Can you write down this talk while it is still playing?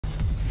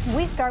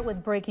We start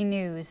with breaking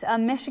news. A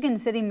Michigan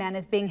City man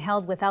is being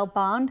held without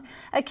bond,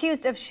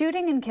 accused of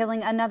shooting and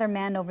killing another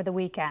man over the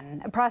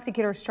weekend.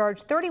 Prosecutors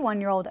charged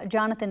 31-year-old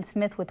Jonathan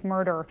Smith with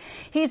murder.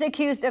 He's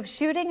accused of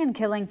shooting and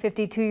killing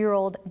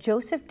 52-year-old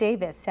Joseph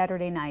Davis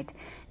Saturday night.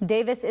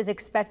 Smith is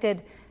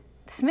expected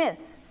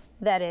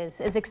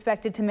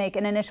to make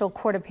an initial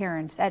court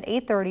appearance at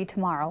 8:30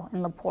 tomorrow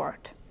in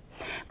LaPorte.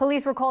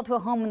 Police were called to a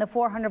home in the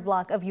 400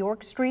 block of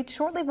York Street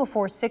shortly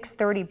before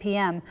 6:30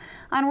 p.m.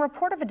 on a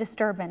report of a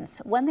disturbance.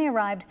 When they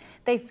arrived,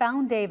 they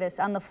found Davis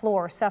on the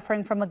floor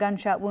suffering from a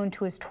gunshot wound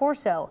to his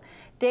torso.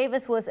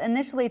 Davis was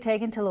initially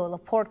taken to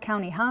LaPorte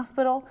County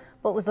Hospital,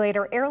 but was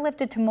later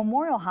airlifted to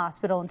Memorial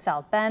Hospital in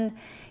South Bend.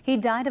 He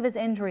died of his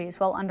injuries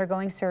while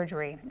undergoing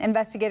surgery.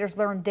 Investigators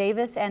learned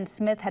Davis and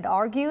Smith had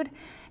argued,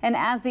 and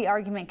as the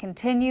argument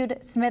continued,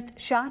 Smith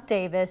shot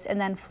Davis and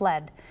then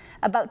fled.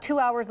 About 2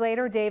 hours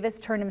later,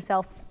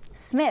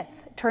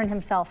 Smith turned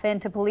himself in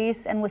to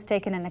police and was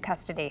taken into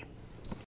custody.